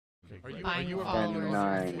Are you a follower?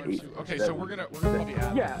 9, 8, Okay, so we're gonna call the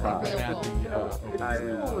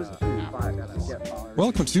Adler.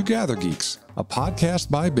 Welcome to Gather Geeks, a podcast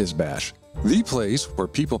by BizBash, the place where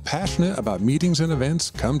people passionate about meetings and events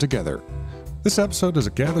come together. This episode is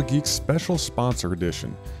a Gather Geeks special sponsor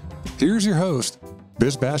edition. Here's your host,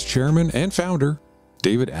 BizBash chairman and founder,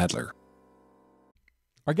 David Adler.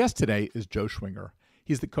 Our guest today is Joe Schwinger.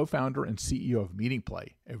 He's the co-founder and CEO of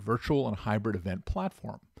MeetingPlay, a virtual and hybrid event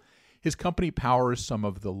platform. His company powers some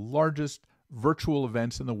of the largest virtual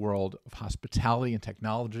events in the world of hospitality and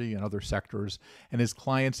technology and other sectors, and his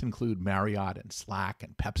clients include Marriott and Slack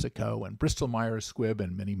and PepsiCo and Bristol-Myers Squibb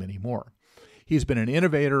and many, many more. He's been an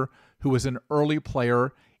innovator who was an early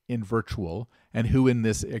player in virtual and who in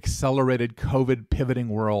this accelerated COVID pivoting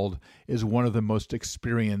world is one of the most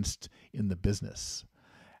experienced in the business.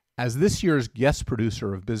 As this year's guest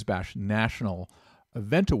producer of BizBash National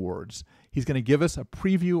Event Awards, he's going to give us a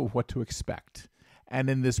preview of what to expect. And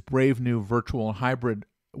in this brave new virtual and hybrid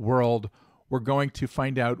world, we're going to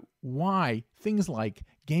find out why things like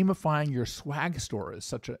gamifying your swag store is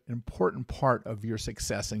such an important part of your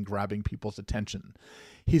success in grabbing people's attention.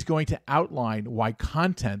 He's going to outline why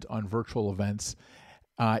content on virtual events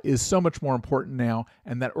is so much more important now,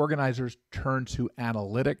 and that organizers turn to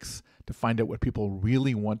analytics to find out what people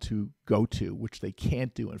really want to go to, which they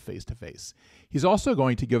can't do in face-to-face. He's also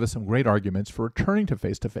going to give us some great arguments for returning to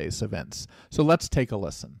face-to-face events. So let's take a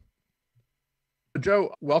listen.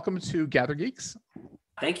 Joe, welcome to Gather Geeks.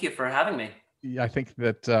 Thank you for having me. I think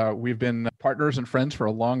that we've been partners and friends for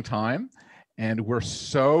a long time, and we're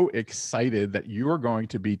so excited that you are going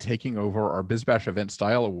to be taking over our BizBash Event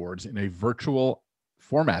Style Awards in a virtual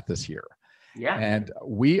format this year. Yeah. And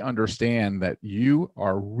we understand that you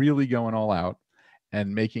are really going all out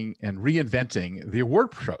and making and reinventing the award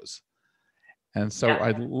shows. And so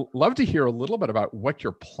I'd love to hear a little bit about what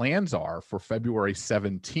your plans are for February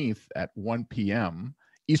 17th at 1 p.m.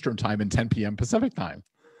 Eastern Time and 10 p.m. Pacific Time.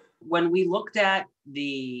 When we looked at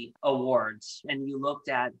the awards and you looked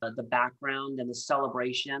at the background and the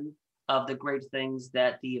celebration of the great things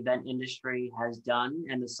that the event industry has done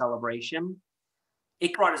and the celebration,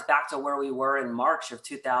 it brought us back to where we were in March of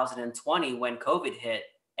 2020 when COVID hit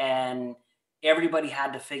and everybody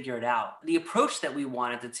had to figure it out. The approach that we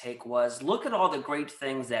wanted to take was look at all the great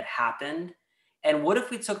things that happened, and what if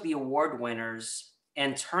we took the award winners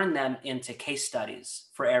and turned them into case studies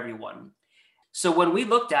for everyone? So when we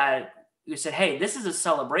looked at it, we said, hey, this is a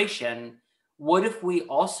celebration. What if we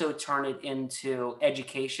also turn it into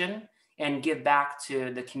education and give back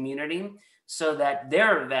to the community so that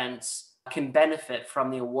their events can benefit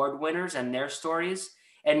from the award winners and their stories,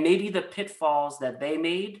 and maybe the pitfalls that they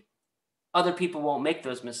made, other people won't make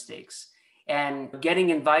those mistakes. And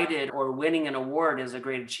getting invited or winning an award is a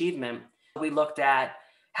great achievement. We looked at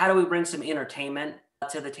how do we bring some entertainment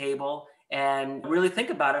to the table and really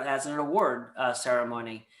think about it as an award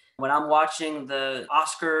ceremony. When I'm watching the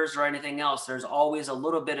Oscars or anything else, there's always a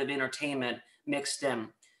little bit of entertainment mixed in.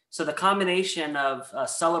 So the combination of a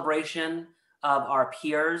celebration of our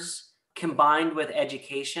peers combined with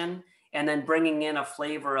education and then bringing in a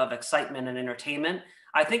flavor of excitement and entertainment,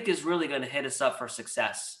 I think is really going to hit us up for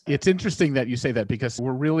success. It's interesting that you say that because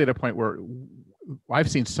we're really at a point where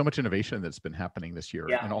I've seen so much innovation that's been happening this year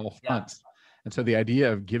in all fronts. And so the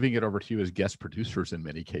idea of giving it over to you as guest producers in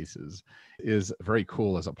many cases is very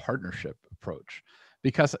cool as a partnership approach.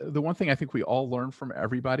 Because the one thing I think we all learn from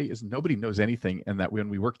everybody is nobody knows anything, and that when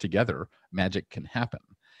we work together, magic can happen.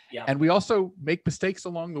 Yeah. And we also make mistakes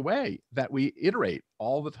along the way that we iterate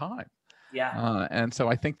all the time. Yeah. And so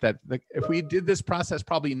I think that if we did this process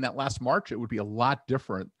probably in that last March, it would be a lot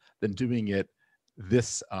different than doing it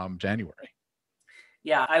this January.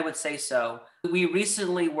 Yeah, I would say so. We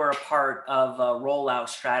recently were a part of a rollout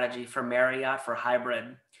strategy for Marriott for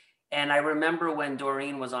hybrid. And I remember when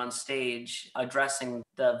Doreen was on stage addressing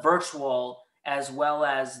the virtual as well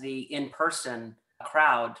as the in-person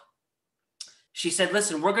crowd, she said,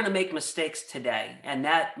 listen, we're going to make mistakes today, and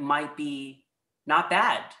that might be not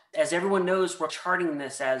bad. As everyone knows, we're charting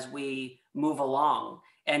this as we move along,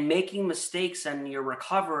 and making mistakes and your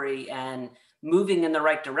recovery and moving in the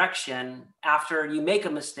right direction after you make a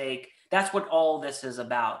mistake. That's what all this is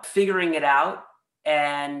about. Figuring it out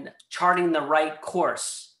and charting the right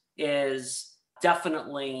course is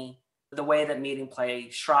definitely the way that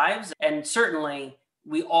MeetingPlay strives. And certainly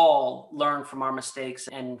we all learn from our mistakes,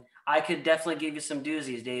 and I could definitely give you some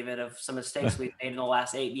doozies, David, of some mistakes we've made in the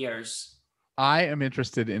last 8 years. I am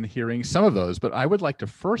interested in hearing some of those, but I would like to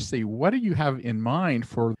first see, what do you have in mind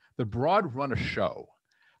for the broad run of show?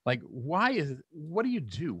 Like, what do you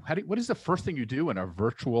do? What is the first thing you do in a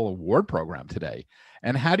virtual award program today?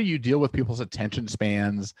 And how do you deal with people's attention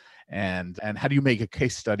spans, and how do you make a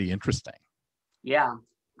case study interesting? Yeah,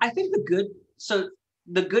 I think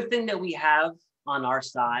the good thing that we have on our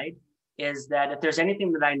side is that if there's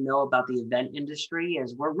anything that I know about the event industry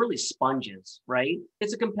is we're really sponges, right?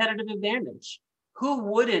 It's a competitive advantage. Who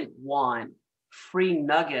wouldn't want free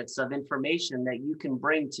nuggets of information that you can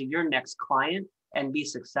bring to your next client and be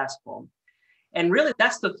successful? And really,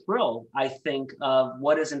 that's the thrill, I think, of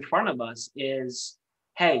what is in front of us is,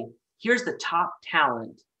 hey, here's the top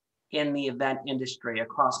talent in the event industry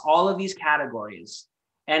across all of these categories.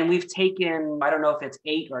 And we've taken, I don't know if it's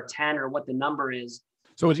 8 or 10 or what the number is.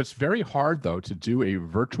 So it's very hard, though, to do a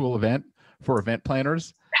virtual event for event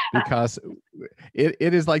planners because it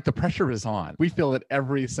is like the pressure is on. We feel it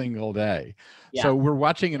every single day. Yeah. So we're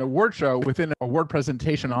watching an award show within an award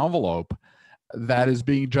presentation envelope that is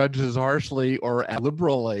being judged as harshly or as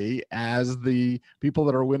liberally as the people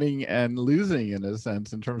that are winning and losing, in a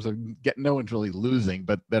sense, in terms of no one's really losing,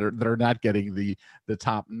 but that are not getting the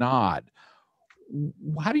top nod.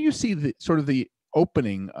 How do you see the sort of the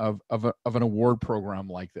opening of an award program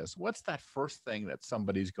like this? What's that first thing that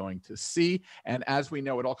somebody's going to see? And as we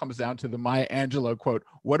know, it all comes down to the Maya Angelou quote,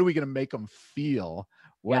 what are we going to make them feel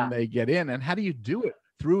when they get in? And how do you do it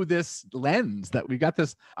through this lens that we got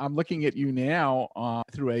this? I'm looking at you now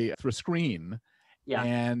through a screen,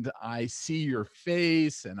 and I see your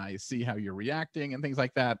face and I see how you're reacting and things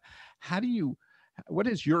like that. What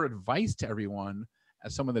is your advice to everyone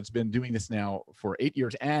as someone that's been doing this now for 8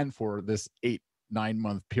 years and for this 8-9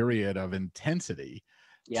 month period of intensity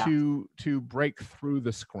to break through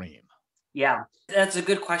the screen? Yeah, that's a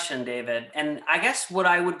good question, David. And I guess what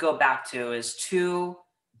I would go back to is 2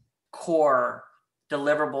 core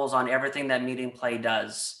deliverables on everything that Meeting Play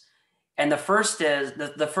does. And the first is,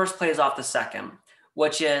 the first plays off the second,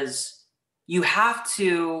 which is you have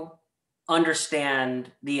to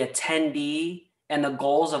understand the attendee and the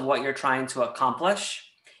goals of what you're trying to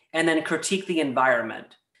accomplish, and then critique the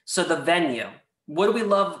environment. So the venue, what do we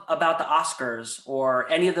love about the Oscars or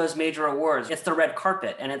any of those major awards? It's the red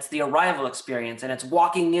carpet, and it's the arrival experience, and it's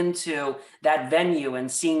walking into that venue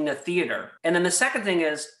and seeing the theater. And then the second thing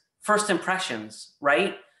is first impressions,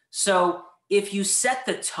 right? So if you set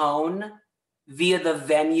the tone via the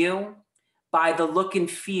venue by the look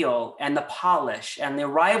and feel and the polish and the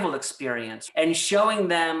arrival experience, and showing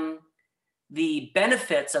them the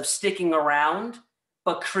benefits of sticking around,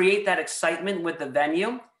 but create that excitement with the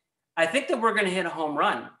venue, I think that we're going to hit a home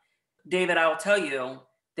run. David, I will tell you,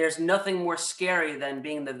 there's nothing more scary than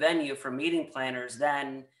being the venue for meeting planners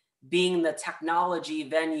than being the technology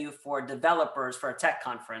venue for developers for a tech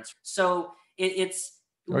conference. So it's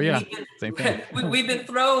same thing. We've been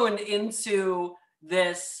thrown into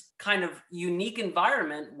this kind of unique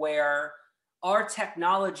environment where our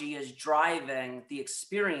technology is driving the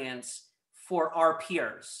experience for our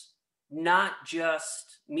peers, not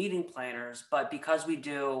just meeting planners, but because we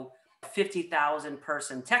do 50,000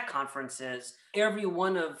 person tech conferences, every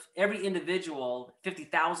individual,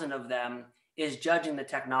 50,000 of them, is judging the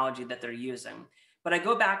technology that they're using. But I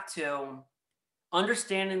go back to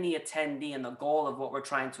understanding the attendee and the goal of what we're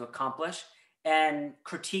trying to accomplish, and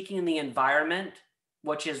critiquing the environment,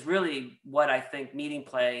 which is really what I think Meeting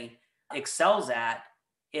Play excels at,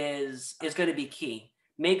 is going to be key.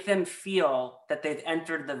 Make them feel that they've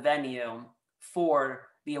entered the venue for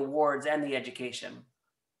the awards and the education.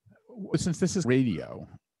 Since this is radio,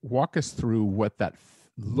 walk us through what that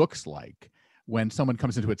looks like when someone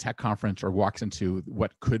comes into a tech conference or walks into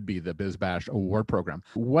what could be the BizBash award program.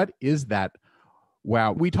 What is that?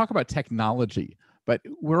 Wow, we talk about technology, but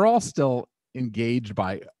we're all still engaged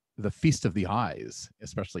by the feast of the eyes,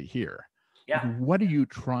 especially here. Yeah. What are you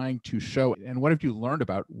trying to show, and what have you learned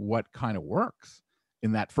about what kind of works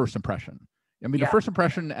in that first impression? I mean, the first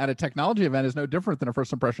impression at a technology event is no different than a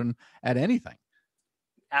first impression at anything.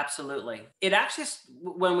 Absolutely. It actually,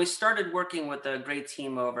 when we started working with a great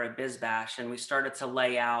team over at BizBash, and we started to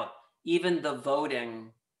lay out even the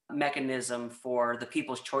voting mechanism for the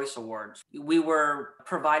People's Choice Awards, we were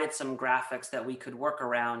provided some graphics that we could work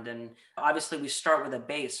around. And obviously we start with a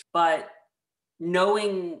base, but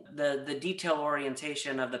knowing the detail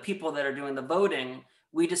orientation of the people that are doing the voting,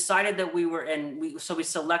 we decided that so we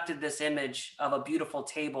selected this image of a beautiful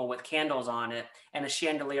table with candles on it and a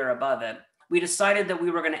chandelier above it. We decided that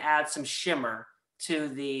we were going to add some shimmer to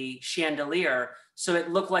the chandelier so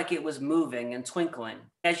it looked like it was moving and twinkling.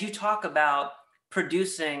 As you talk about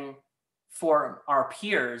producing for our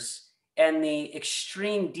peers and the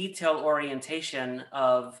extreme detail orientation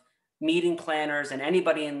of meeting planners and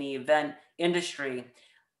anybody in the event industry,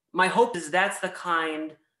 My hope is that's the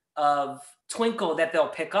kind of twinkle that they'll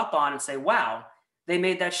pick up on and say, wow, they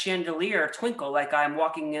made that chandelier twinkle like I'm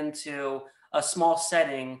walking into a small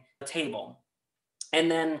setting table.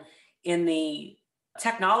 And then in the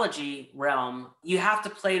technology realm, you have to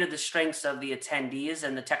play to the strengths of the attendees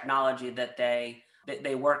and the technology that they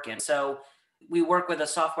work in. So we work with a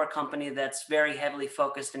software company that's very heavily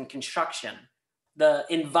focused in construction. The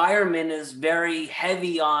environment is very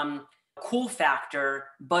heavy on cool factor,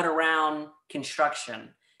 but around construction.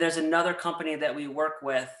 There's another company that we work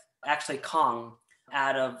with, actually Kong,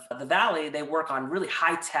 out of the Valley. They work on really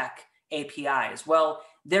high-tech APIs. Well,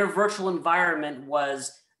 their virtual environment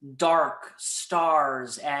was dark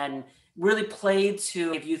stars and really played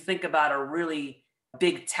to, if you think about a really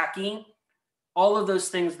big techie, all of those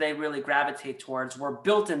things they really gravitate towards were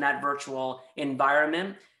built in that virtual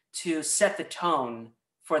environment to set the tone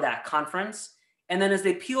for that conference. And then as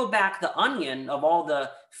they peel back the onion of all the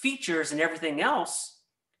features and everything else,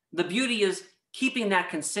 the beauty is keeping that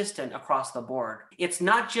consistent across the board. It's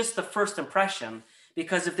not just the first impression,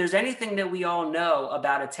 because if there's anything that we all know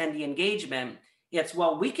about attendee engagement, it's,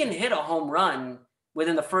 well, we can hit a home run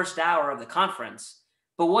within the first hour of the conference,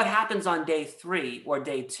 but what happens on day 3 or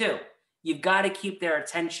day 2? You've got to keep their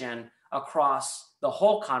attention across the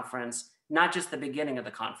whole conference, not just the beginning of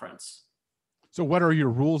the conference. So what are your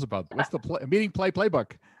rules about what's the meeting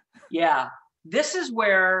playbook? Yeah, this is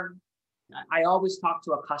where I always talk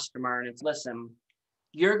to a customer and it's, listen,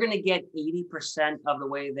 you're going to get 80% of the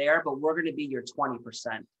way there, but we're going to be your 20%.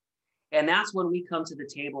 And that's when we come to the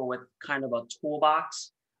table with kind of a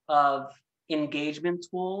toolbox of engagement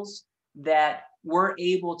tools that we're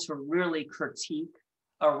able to really critique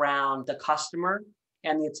around the customer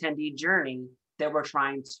and the attendee journey that we're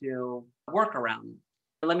trying to work around.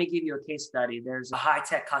 Let me give you a case study. There's a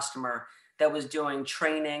high-tech customer that was doing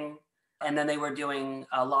training, and then they were doing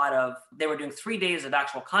 3 days of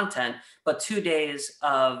actual content, but 2 days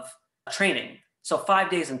of training. So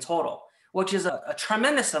 5 days in total, which is a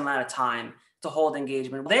tremendous amount of time to hold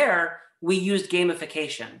engagement. There, we used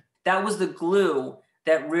gamification. That was the glue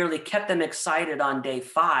that really kept them excited on day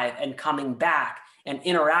 5 and coming back and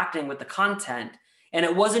interacting with the content. And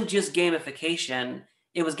it wasn't just gamification,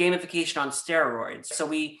 it was gamification on steroids. So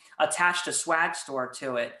we attached a swag store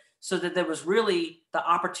to it so that there was really the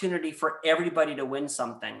opportunity for everybody to win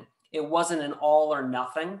something. It wasn't an all or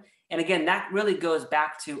nothing. And again, that really goes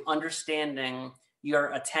back to understanding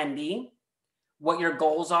your attendee, what your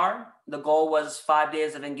goals are. The goal was 5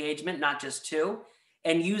 days of engagement, not just 2,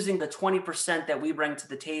 and using the 20% that we bring to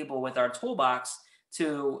the table with our toolbox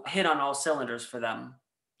to hit on all cylinders for them.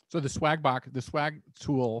 So the swag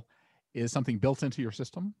tool is something built into your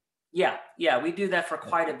system? Yeah, we do that for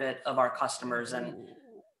quite a bit of our customers. And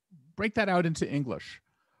break that out into English.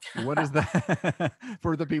 What is that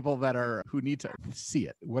for the people who need to see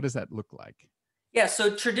it? What does that look like? Yeah,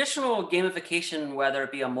 so traditional gamification, whether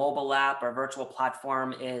it be a mobile app or virtual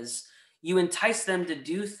platform, is you entice them to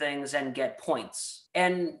do things and get points.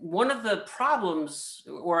 And one of the problems,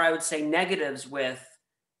 or I would say negatives with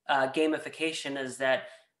gamification, is that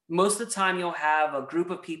most of the time you'll have a group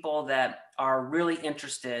of people that are really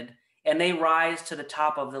interested and they rise to the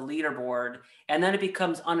top of the leaderboard, and then it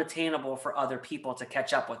becomes unattainable for other people to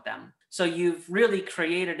catch up with them. So you've really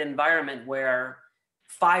created an environment where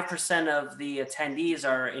 5% of the attendees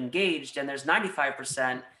are engaged and there's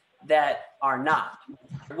 95% that are not.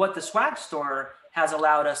 What the swag store has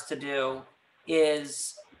allowed us to do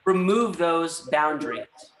is remove those boundaries.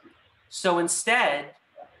 So instead,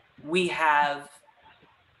 we have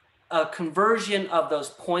a conversion of those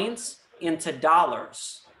points into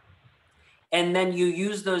dollars. And then you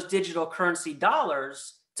use those digital currency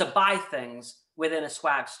dollars to buy things within a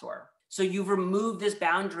swag store. So you've removed this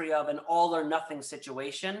boundary of an all or nothing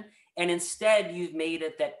situation. And instead, you've made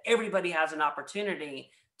it that everybody has an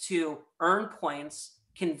opportunity to earn points,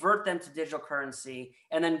 convert them to digital currency,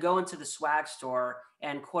 and then go into the swag store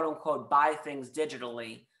and quote unquote buy things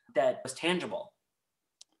digitally that was tangible.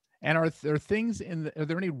 And are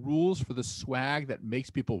there any rules for the swag that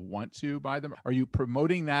makes people want to buy them? Are you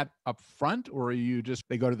promoting that up front, or are you just,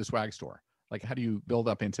 they go to the swag store? Like, how do you build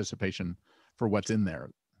up anticipation for what's in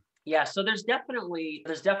there? Yeah, so there's definitely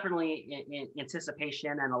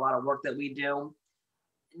anticipation and a lot of work that we do.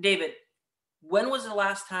 David, when was the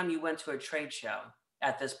last time you went to a trade show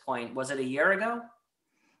at this point? Was it a year ago?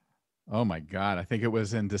 Oh my God, I think it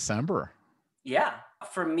was in December. Yeah,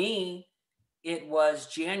 for me, it was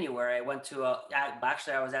January. I went to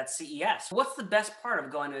I was at CES. What's the best part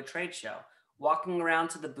of going to a trade show? Walking around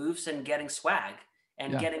to the booths and getting swag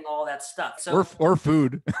and Yeah. getting all that stuff. So Or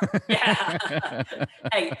food. yeah.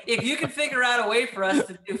 Hey, if you can figure out a way for us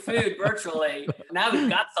to do food virtually, now we've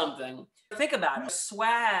got something. Think about it.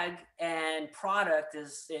 Swag and product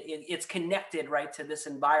it's connected right to this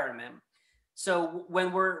environment. So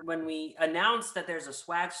when we announce that there's a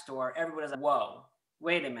swag store, everybody's like, whoa,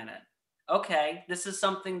 wait a minute. Okay, this is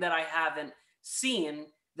something that I haven't seen,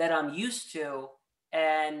 that I'm used to,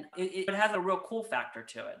 and it has a real cool factor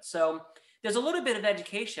to it. So there's a little bit of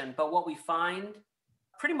education, but what we find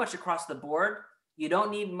pretty much across the board, you don't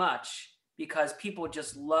need much, because people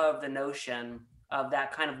just love the notion of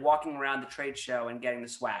that kind of walking around the trade show and getting the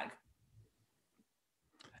swag.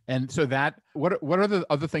 And so what are the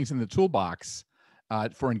other things in the toolbox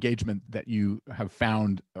for engagement that you have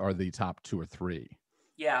found are the top 2 or 3?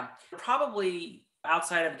 Yeah, probably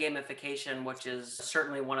outside of gamification, which is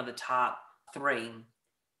certainly one of the top 3.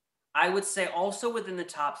 I would say also within the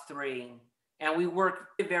top 3, and we work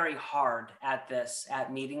very hard at this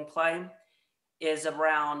at Meeting Play, is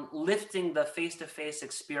around lifting the face-to-face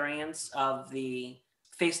experience of the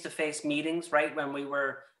face-to-face meetings, right? When we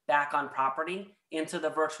were back on property, into the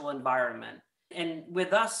virtual environment. And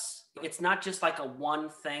with us, it's not just like a one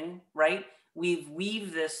thing, right? We've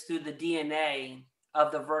weaved this through the DNA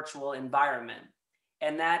of the virtual environment.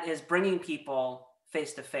 And that is bringing people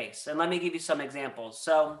face-to-face. And let me give you some examples.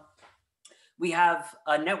 So we have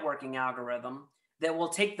a networking algorithm that will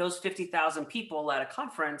take those 50,000 people at a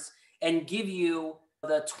conference and give you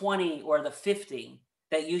the 20 or the 50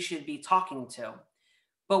 that you should be talking to.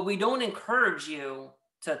 But we don't encourage you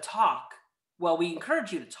to talk. Well, we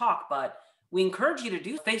encourage you to talk, but we encourage you to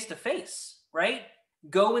do face-to-face, right?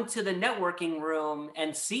 Go into the networking room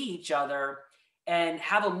and see each other and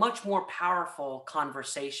have a much more powerful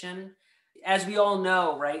conversation. As we all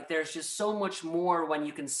know, right, there's just so much more when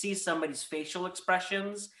you can see somebody's facial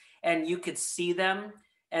expressions and you could see them.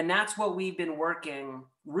 And that's what we've been working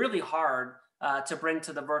really hard to bring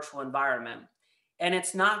to the virtual environment. And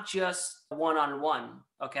it's not just one-on-one,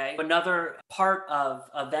 okay? Another part of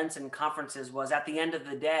events and conferences was, at the end of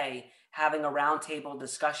the day, having a roundtable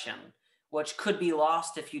discussion, which could be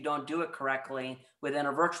lost if you don't do it correctly within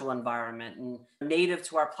a virtual environment. And native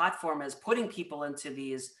to our platform is putting people into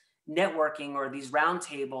these networking or these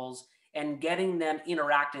roundtables and getting them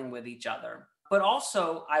interacting with each other. But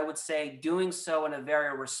also, I would say, doing so in a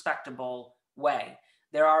very respectable way.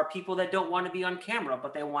 There are people that don't want to be on camera,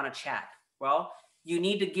 but they want to chat. Well, you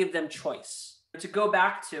need to give them choice. To go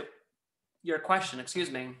back to your question,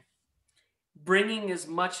 bringing as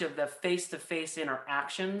much of the face-to-face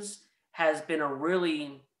interactions has been a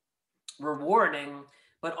really rewarding,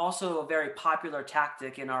 but also a very popular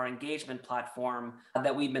tactic in our engagement platform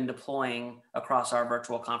that we've been deploying across our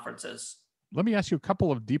virtual conferences. Let me ask you a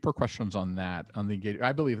couple of deeper questions on that, on the engagement.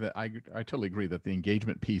 I believe that I totally agree that the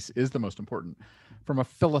engagement piece is the most important. From a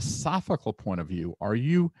philosophical point of view, are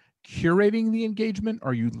you curating the engagement,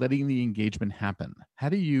 or are you letting the engagement happen? How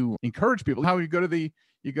do you encourage people? How you go to the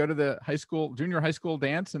junior high school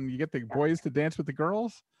dance and you get the boys to dance with the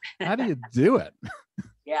girls? How do you do it?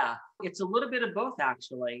 Yeah, it's a little bit of both,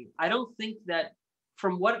 actually. I don't think that,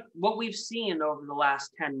 from what we've seen over the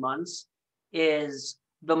last 10 months, is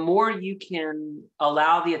the more you can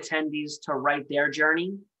allow the attendees to write their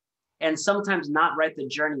journey, and sometimes not write the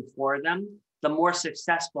journey for them, the more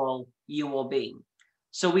successful you will be.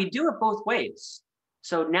 So we do it both ways.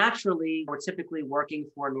 So naturally, we're typically working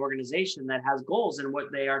for an organization that has goals in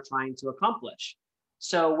what they are trying to accomplish.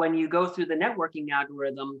 So when you go through the networking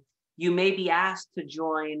algorithm, you may be asked to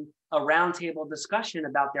join a roundtable discussion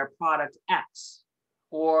about their product X,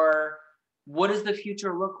 or what does the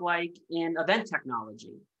future look like in event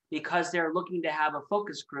technology? Because they're looking to have a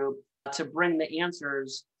focus group to bring the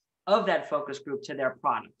answers of that focus group to their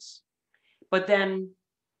products. But then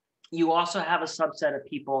you also have a subset of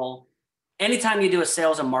people. Anytime you do a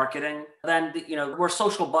sales and marketing, then we're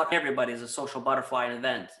social, but everybody's a social butterfly in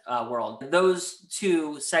event world. Those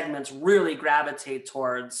two segments really gravitate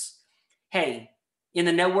towards, hey, in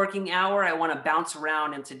the networking hour, I want to bounce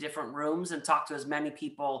around into different rooms and talk to as many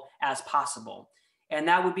people as possible. And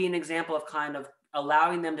that would be an example of kind of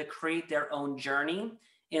allowing them to create their own journey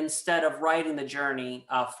instead of writing the journey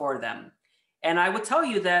for them. And I would tell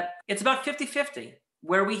you that it's about 50-50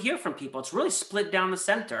 where we hear from people. It's really split down the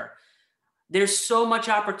center. There's so much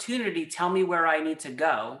opportunity, tell me where I need to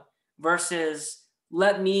go, versus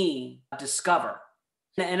let me discover.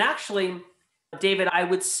 And actually, David, I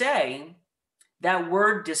would say that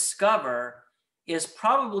word discover is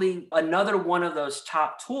probably another one of those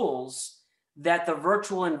top tools that the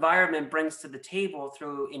virtual environment brings to the table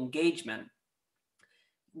through engagement.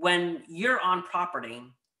 When you're on property,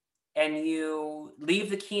 and you leave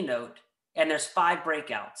the keynote and there's 5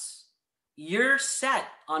 breakouts, you're set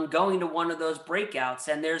on going to one of those breakouts,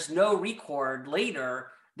 and there's no record later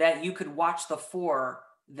that you could watch the 4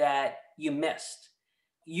 that you missed.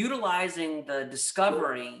 Utilizing the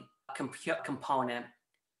discovery component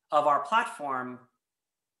of our platform,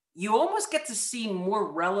 you almost get to see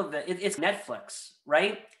more relevant. It's Netflix,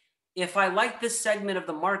 right? If I like this segment of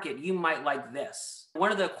the market, you might like this.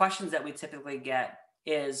 One of the questions that we typically get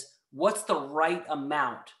is, what's the right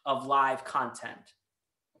amount of live content?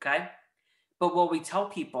 Okay. But what we tell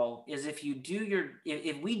people is, if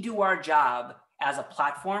we do our job as a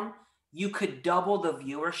platform, you could double the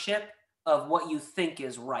viewership of what you think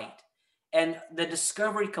is right. And the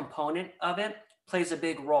discovery component of it plays a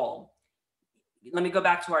big role. Let me go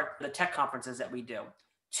back to the tech conferences that we do.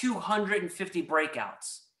 250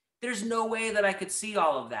 breakouts. There's no way that I could see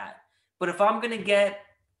all of that. But if I'm going to get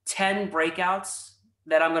 10 breakouts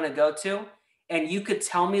that I'm going to go to, and you could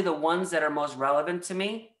tell me the ones that are most relevant to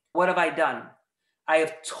me, what have I done? I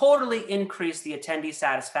have totally increased the attendee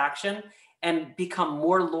satisfaction and become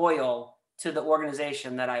more loyal to the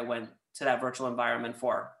organization that I went to that virtual environment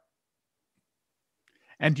for.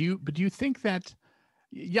 And do you think that,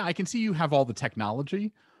 yeah, I can see you have all the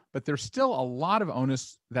technology, but there's still a lot of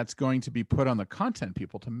onus that's going to be put on the content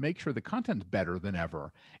people to make sure the content's better than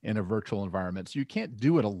ever in a virtual environment. So you can't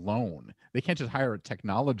do it alone. They can't just hire a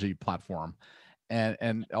technology platform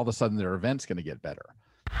and all of a sudden their event's going to get better.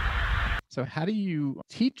 So how do you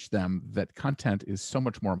teach them that content is so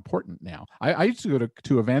much more important now? I used to go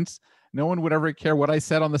to events. No one would ever care what I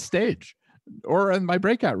said on the stage or in my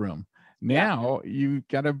breakout room. Now you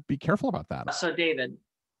got to be careful about that. So David,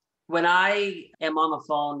 when I am on the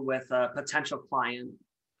phone with a potential client,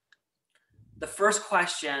 the first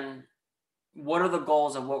question, what are the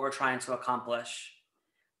goals of what we're trying to accomplish?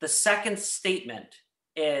 The second statement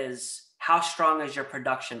is, how strong is your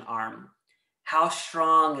production arm? How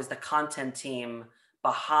strong is the content team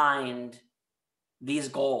behind these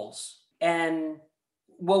goals? And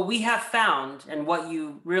what we have found, and what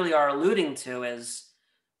you really are alluding to, is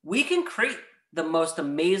we can create the most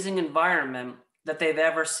amazing environment that they've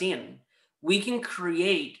ever seen. We can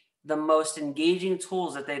create the most engaging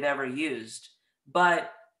tools that they've ever used.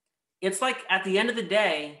 But it's like, at the end of the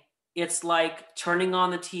day, it's like turning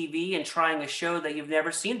on the TV and trying a show that you've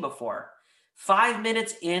never seen before. 5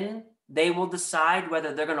 minutes in, they will decide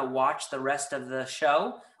whether they're going to watch the rest of the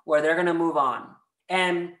show or they're going to move on.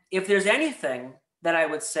 And if there's anything that I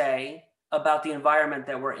would say about the environment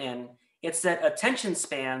that we're in, it's that attention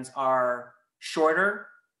spans are shorter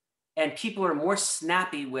and people are more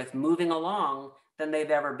snappy with moving along than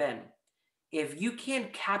they've ever been. If you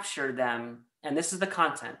can't capture them, and this is the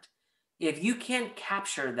content, if you can't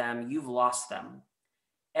capture them, you've lost them.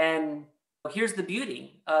 And here's the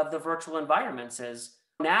beauty of the virtual environments is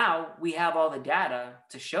now we have all the data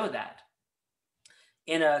to show that.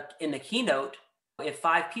 In the keynote, if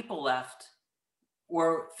 5 people left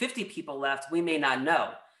or 50 people left, we may not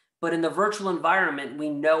know. But in the virtual environment,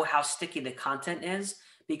 we know how sticky the content is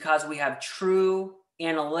because we have true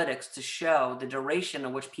analytics to show the duration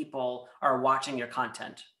in which people are watching your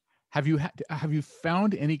content. Have you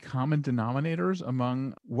found any common denominators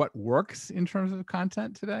among what works in terms of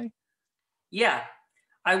content today? Yeah,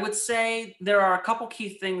 I would say there are a couple key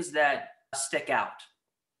things that stick out.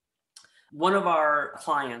 One of our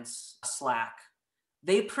clients, Slack,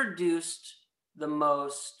 they produced the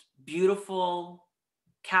most beautiful,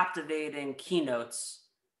 captivating keynotes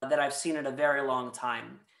that I've seen in a very long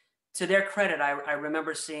time. To their credit, I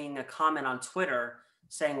remember seeing a comment on Twitter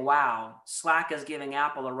saying, wow, Slack is giving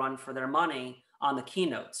Apple a run for their money on the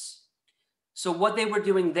keynotes. So what they were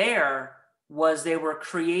doing there was they were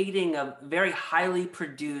creating a very highly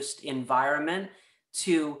produced environment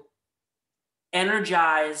to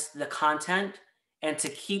energize the content and to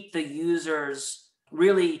keep the users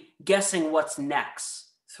really guessing what's next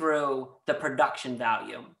through the production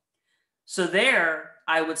value. So there,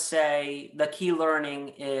 I would say the key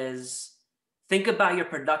learning is think about your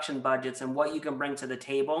production budgets and what you can bring to the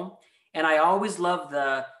table. And I always love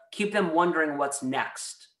keep them wondering what's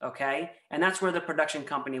next, okay? And that's where the production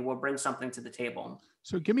company will bring something to the table.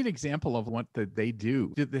 So give me an example of what they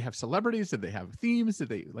do. Did they have celebrities? Did they have themes?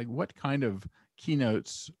 What kind of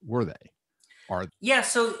keynotes were they? Yeah,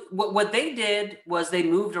 so what they did was they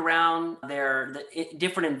moved around the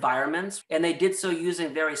different environments, and they did so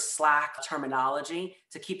using very Slack terminology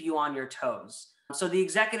to keep you on your toes. So the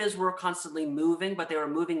executives were constantly moving, but they were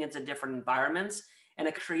moving into different environments, and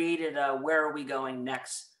it created a where are we going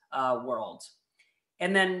next world.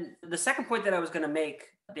 And then the second point that I was going to make,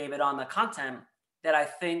 David, on the content that I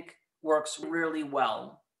think works really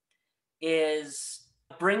well is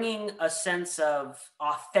bringing a sense of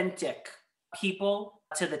authentic people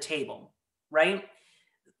to the table, right?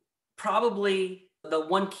 Probably the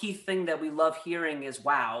one key thing that we love hearing is,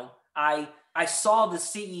 wow, I saw the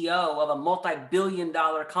CEO of a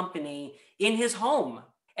multi-billion-dollar company in his home.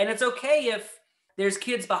 And it's okay if there's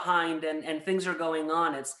kids behind and things are going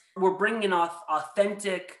on. We're bringing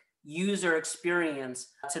authentic user experience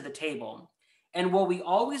to the table. And what we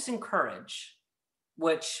always encourage,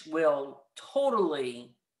 which will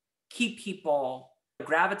totally keep people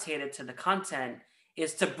gravitated to the content,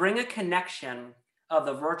 is to bring a connection of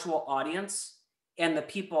the virtual audience and the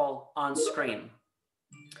people on screen.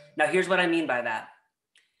 Now, here's what I mean by that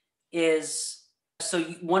is,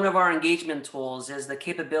 one of our engagement tools is the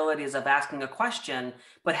capabilities of asking a question,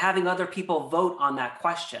 but having other people vote on that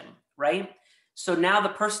question, right? So now the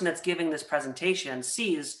person that's giving this presentation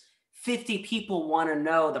sees 50 people want to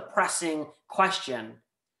know the pressing question.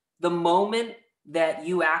 The moment that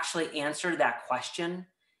you actually answer that question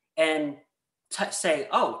and say,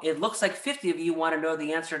 oh, it looks like 50 of you want to know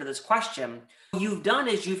the answer to this question, what you've done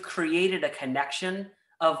is you've created a connection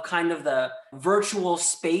of kind of the virtual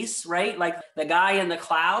space, right? Like the guy in the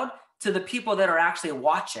cloud to the people that are actually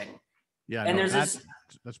watching. Yeah, and no, there's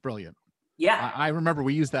that's brilliant. Yeah. I remember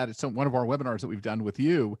we used that at one of our webinars that we've done with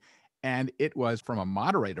you, and it was, from a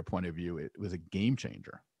moderator point of view, it was a game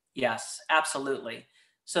changer. Yes, absolutely.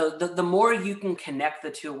 So the more you can connect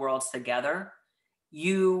the two worlds together,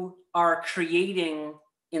 you are creating,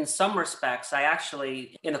 in some respects,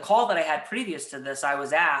 in the call that I had previous to this, I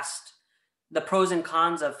was asked the pros and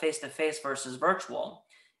cons of face-to-face versus virtual.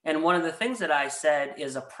 And one of the things that I said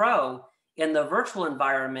is a pro in the virtual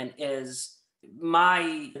environment is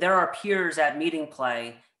there are peers at Meeting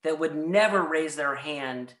Play that would never raise their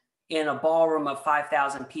hand in a ballroom of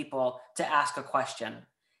 5,000 people to ask a question.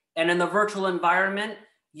 And in the virtual environment,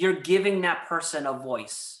 you're giving that person a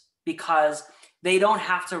voice because they don't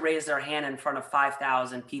have to raise their hand in front of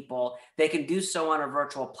 5,000 people. They can do so on a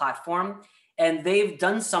virtual platform. And they've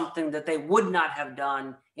done something that they would not have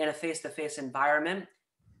done in a face-to-face environment,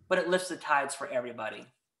 but it lifts the tides for everybody.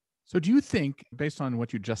 So do you think, based on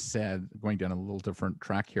what you just said, going down a little different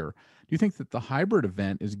track here, do you think that the hybrid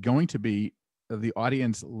event is going to be the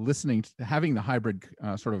audience listening, having the hybrid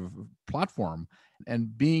sort of platform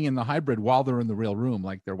and being in the hybrid while they're in the real room,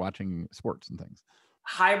 like they're watching sports and things?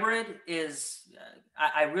 Hybrid is,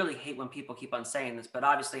 I really hate when people keep on saying this, but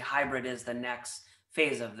obviously hybrid is the next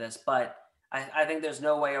phase of this. But I think there's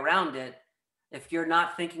no way around it. If you're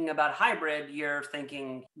not thinking about hybrid, you're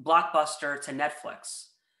thinking Blockbuster to Netflix.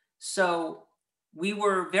 So we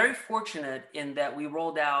were very fortunate in that we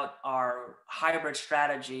rolled out our hybrid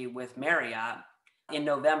strategy with Marriott in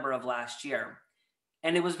November of last year.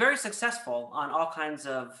 And it was very successful on all kinds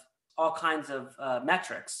of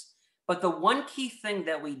metrics. But the one key thing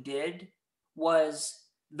that we did was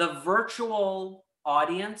the virtual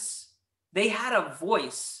audience, they had a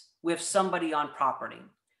voice with somebody on property.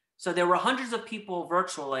 So there were hundreds of people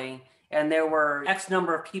virtually, and there were X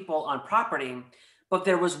number of people on property, but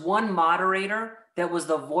there was one moderator that was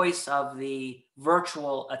the voice of the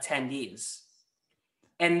virtual attendees.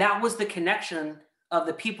 And that was the connection of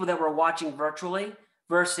the people that were watching virtually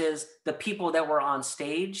versus the people that were on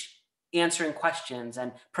stage answering questions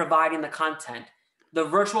and providing the content. The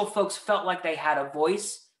virtual folks felt like they had a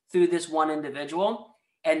voice through this one individual.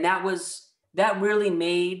 And that really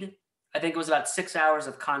made, I think it was about 6 hours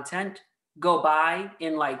of content go by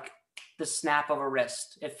in like the snap of a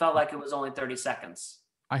wrist. It felt like it was only 30 seconds.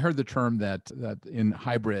 I heard the term that in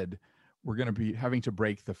hybrid, we're going to be having to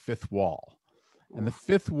break the fifth wall. And the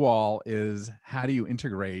fifth wall is, how do you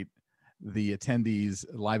integrate the attendees,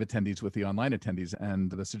 live attendees, with the online attendees?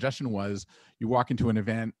 And the suggestion was, you walk into an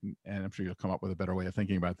event, and I'm sure you'll come up with a better way of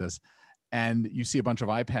thinking about this, and you see a bunch of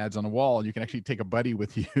iPads on the wall, and you can actually take a buddy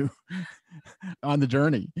with you on the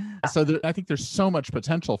journey. So I think there's so much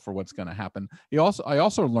potential for what's going to happen. I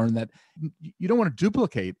also learned that you don't want to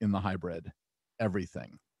duplicate in the hybrid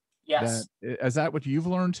everything. Yes. Is that what you've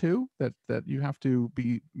learned too? That you have to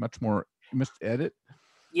be much more edit?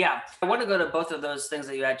 Yeah, I want to go to both of those things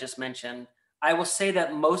that you had just mentioned. I will say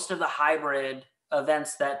that most of the hybrid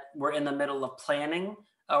events that we're in the middle of planning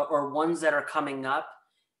or ones that are coming up,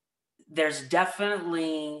 there's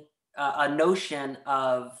definitely a notion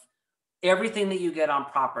of everything that you get on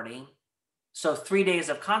property. So 3 days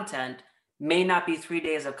of content may not be 3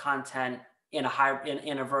 days of content in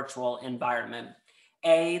a virtual environment.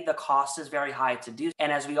 The cost is very high to do.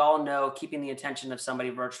 And as we all know, keeping the attention of somebody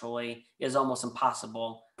virtually is almost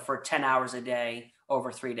impossible for 10 hours a day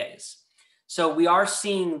over 3 days. So we are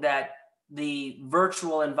seeing that the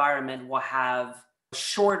virtual environment will have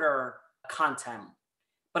shorter content.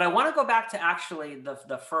 But I want to go back to actually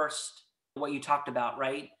the first, what you talked about,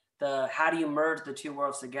 right? The how do you merge the two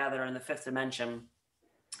worlds together in the fifth dimension?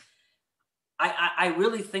 I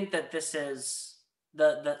really think that this is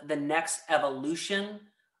the next evolution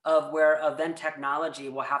of where event technology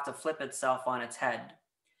will have to flip itself on its head.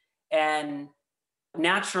 And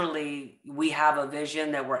naturally, we have a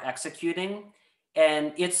vision that we're executing,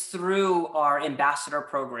 and it's through our ambassador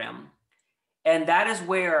program. And that is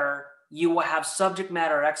where you will have subject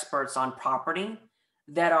matter experts on property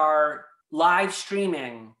that are live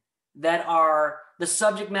streaming, that are the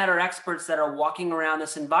subject matter experts that are walking around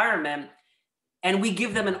this environment, and we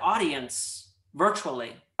give them an audience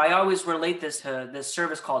virtually. I always relate this to this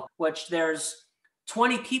service called, which there's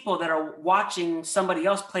 20 people that are watching somebody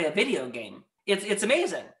else play a video game. It's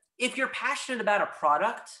amazing. If you're passionate about a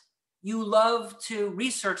product, you love to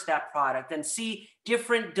research that product and see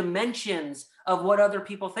different dimensions of what other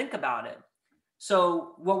people think about it.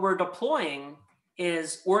 So what we're deploying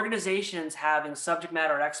is organizations having subject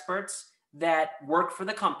matter experts that work for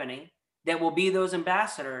the company, that will be those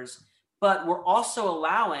ambassadors, but we're also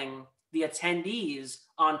allowing the attendees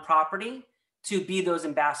on property to be those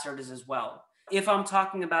ambassadors as well. If I'm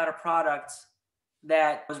talking about a product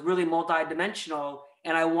that was really multidimensional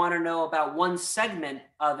and I want to know about one segment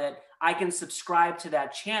of it, I can subscribe to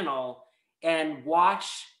that channel and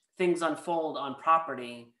watch things unfold on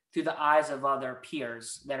property through the eyes of other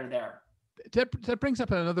peers that are there. That brings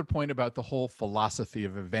up another point about the whole philosophy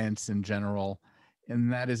of events in general.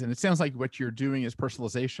 And that is, and it sounds like what you're doing is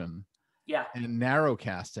personalization. Yeah. And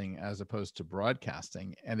narrowcasting as opposed to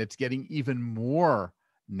broadcasting. And it's getting even more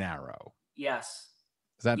narrow. Yes.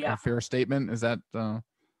 Is that a fair statement? Is that?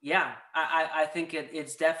 Yeah, I think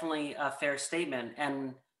it's definitely a fair statement.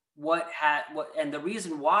 And and the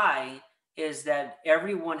reason why is that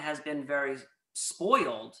everyone has been very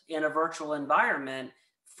spoiled in a virtual environment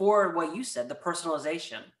for what you said, the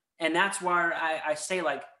personalization. And that's why I say,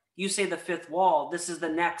 like you say, the fifth wall, this is the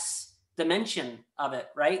next dimension of it,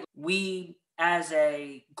 right? We, as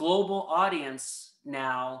a global audience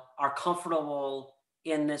now, are comfortable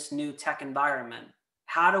in this new tech environment.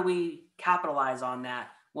 How do we capitalize on that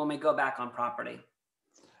when we go back on property?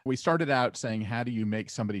 We started out saying, how do you make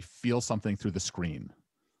somebody feel something through the screen?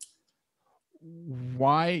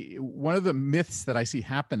 Why? One of the myths that I see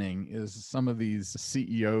happening is some of these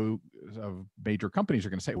CEOs of major companies are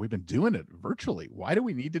going to say, we've been doing it virtually. Why do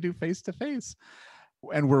we need to do face-to-face?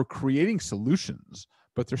 And we're creating solutions,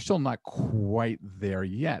 but they're still not quite there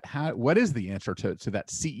yet. What is the answer to that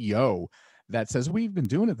CEO that says, we've been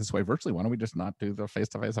doing it this way virtually? Why don't we just not do the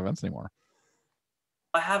face-to-face events anymore?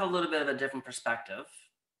 I have a little bit of a different perspective.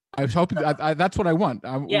 I was hoping that's what I want.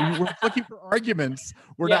 We're looking for arguments.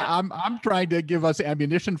 I'm trying to give us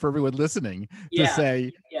ammunition for everyone listening to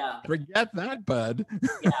say, forget that, bud.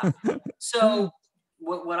 So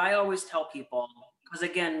what I always tell people, because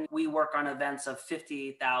again, we work on events of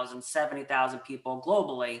 50,000, 70,000 people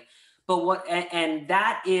globally, but and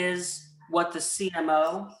that is what the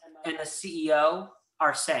CMO and the CEO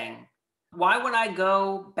are saying. Why would I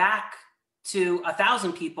go back to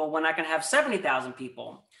 1,000 people when I can have 70,000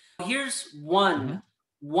 people? Here's one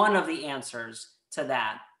of the answers to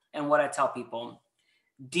that. And what I tell people,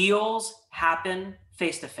 deals happen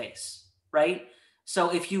face-to-face, right?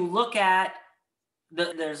 So if you look at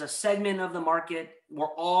there's a segment of the market, we're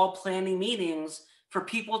all planning meetings for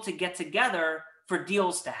people to get together for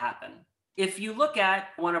deals to happen. If you look at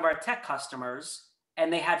one of our tech customers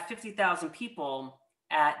and they had 50,000 people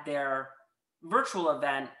at their virtual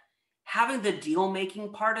event, having the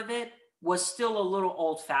deal-making part of it was still a little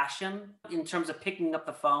old-fashioned in terms of picking up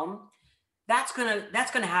the phone. That's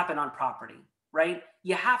gonna happen on property, right?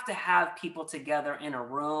 You have to have people together in a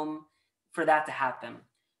room for that to happen.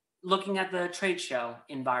 Looking at the trade show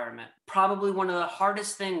environment, probably one of the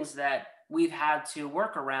hardest things that we've had to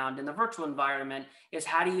work around in the virtual environment is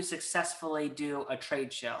how do you successfully do a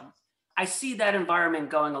trade show? I see that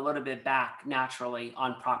environment going a little bit back naturally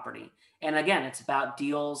on property. And again, it's about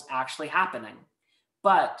deals actually happening.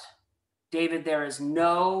 But David,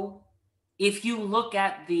 if you look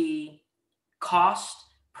at the cost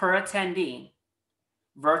per attendee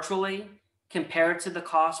virtually compared to the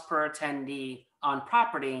cost per attendee on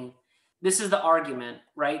property, this is the argument,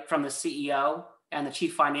 right, from the CEO and the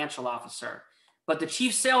chief financial officer. But the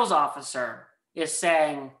chief sales officer is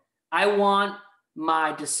saying, I want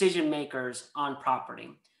my decision makers on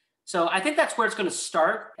property. So I think that's where it's going to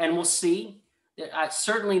start, and we'll see.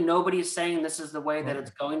 Certainly nobody is saying this is the way that it's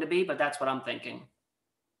going to be, but that's what I'm thinking.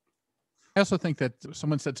 I also think that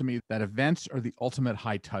someone said to me that events are the ultimate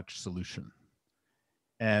high touch solution.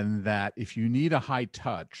 And that if you need a high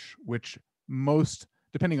touch, which most,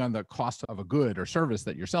 depending on the cost of a good or service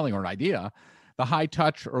that you're selling or an idea, the high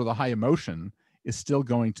touch or the high emotion is still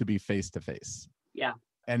going to be face-to-face. Yeah.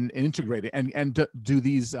 And integrated. And do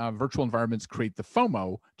these virtual environments create the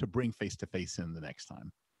FOMO to bring face-to-face in the next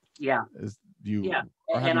time? Yeah.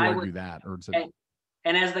 Or how And do you I argue would, that? Or is it...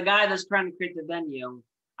 and as the guy that's trying to create the venue,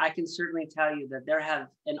 I can certainly tell you that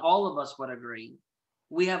and all of us would agree,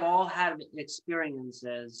 we have all had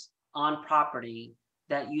experiences on property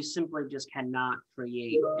that you simply just cannot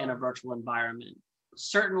create in a virtual environment.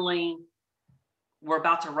 Certainly, we're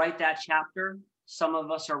about to write that chapter. Some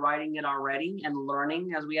of us are writing it already and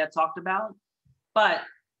learning, as we had talked about. But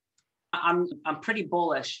I'm pretty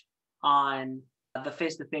bullish on the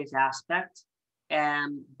face-to-face aspect.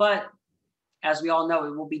 But as we all know,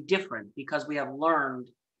 it will be different because we have learned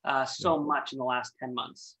so much in the last 10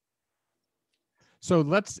 months. So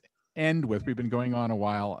let's end with, we've been going on a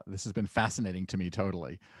while. This has been fascinating to me,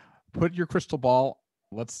 totally. Put your crystal ball.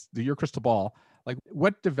 Let's do your crystal ball. Like,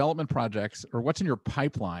 what development projects or what's in your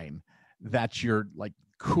pipeline that's your like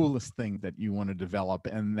coolest thing that you want to develop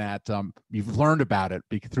and that you've learned about it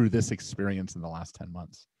through this experience in the last 10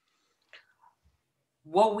 months?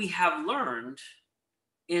 What we have learned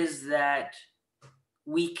is that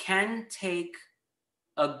we can take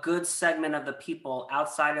a good segment of the people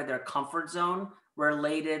outside of their comfort zone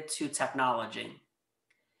related to technology.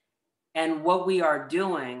 And what we are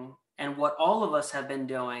doing, and what all of us have been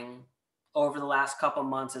doing over the last couple of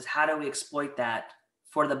months, is how do we exploit that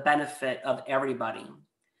for the benefit of everybody?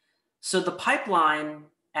 So the pipeline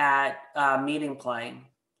at Meeting Play,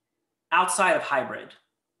 outside of hybrid,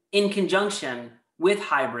 in conjunction with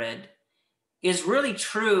hybrid, is really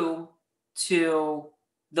true to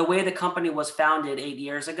the way the company was founded 8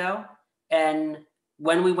 years ago. And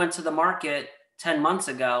when we went to the market 10 months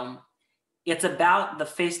ago, it's about the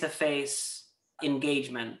face-to-face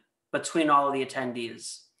engagement between all of the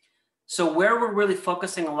attendees. So where we're really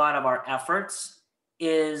focusing a lot of our efforts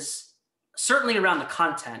is certainly around the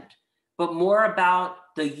content, but more about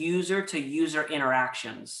the user-to-user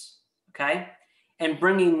interactions, okay? And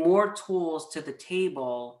bringing more tools to the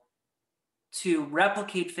table to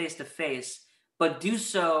replicate face-to-face, but do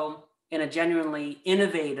so in a genuinely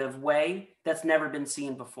innovative way that's never been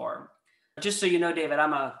seen before. Just so you know, David,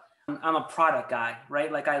 I'm a product guy,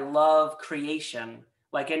 right? Like, I love creation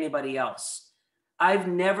like anybody else. I've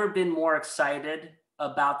never been more excited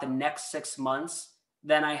about the next 6 months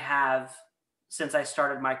than I have since I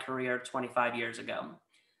started my career 25 years ago.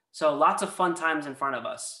 So lots of fun times in front of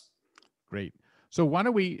us. Great. So why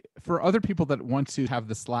don't we, for other people that want to have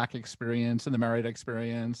the Slack experience and the Marriott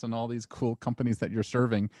experience and all these cool companies that you're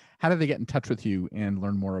serving, how do they get in touch with you and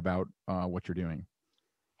learn more about what you're doing?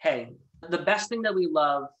 Hey, the best thing that we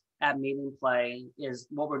love at Meeting Play is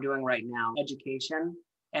what we're doing right now, education,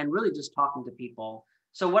 and really just talking to people.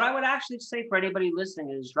 So what I would actually say for anybody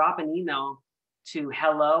listening is drop an email to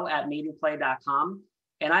hello@meetingplay.com,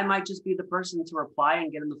 and I might just be the person to reply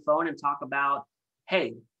and get on the phone and talk about,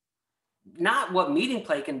 hey, not what Meeting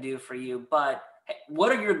Play can do for you, but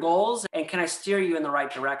what are your goals and can I steer you in the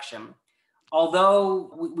right direction?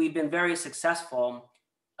 Although we've been very successful,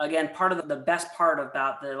 again, part of the best part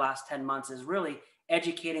about the last 10 months is really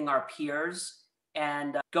educating our peers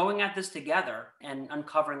and going at this together and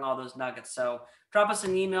uncovering all those nuggets. So drop us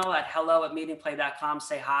an email at hello@meetingplay.com,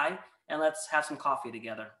 say hi, and let's have some coffee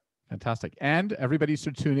together. Fantastic. And everybody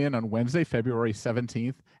should tune in on Wednesday, February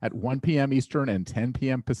 17th at 1 p.m. Eastern and 10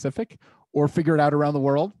 p.m. Pacific, or figure it out around the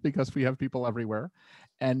world because we have people everywhere.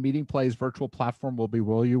 And Meeting Play's virtual platform will be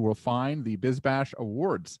where you will find the BizBash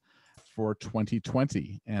Awards for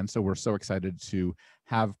 2020. And so we're so excited to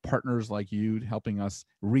have partners like you helping us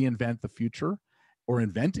reinvent the future, or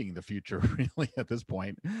inventing the future, really, at this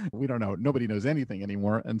point. We don't know. Nobody knows anything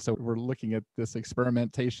anymore. And so we're looking at this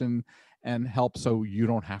experimentation and help so you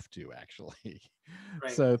don't have to, actually.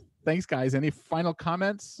 Right. So thanks, guys. Any final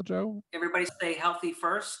comments, Joe? Everybody stay healthy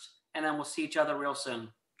first, and then we'll see each other real soon.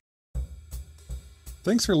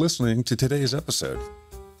 Thanks for listening to today's episode.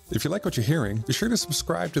 If you like what you're hearing, be sure to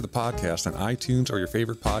subscribe to the podcast on iTunes or your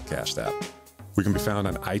favorite podcast app. We can be found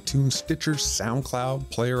on iTunes, Stitcher, SoundCloud,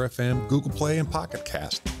 Player FM, Google Play, and Pocket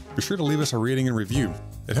Cast. Be sure to leave us a rating and review.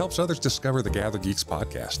 It helps others discover the Gather Geeks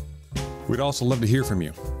podcast. We'd also love to hear from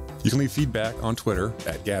you. You can leave feedback on Twitter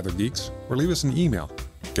 @GatherGeeks or leave us an email,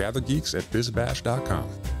 gathergeeks@bizbash.com.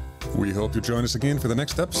 We hope you'll join us again for the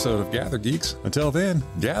next episode of Gather Geeks. Until then,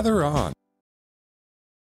 gather on.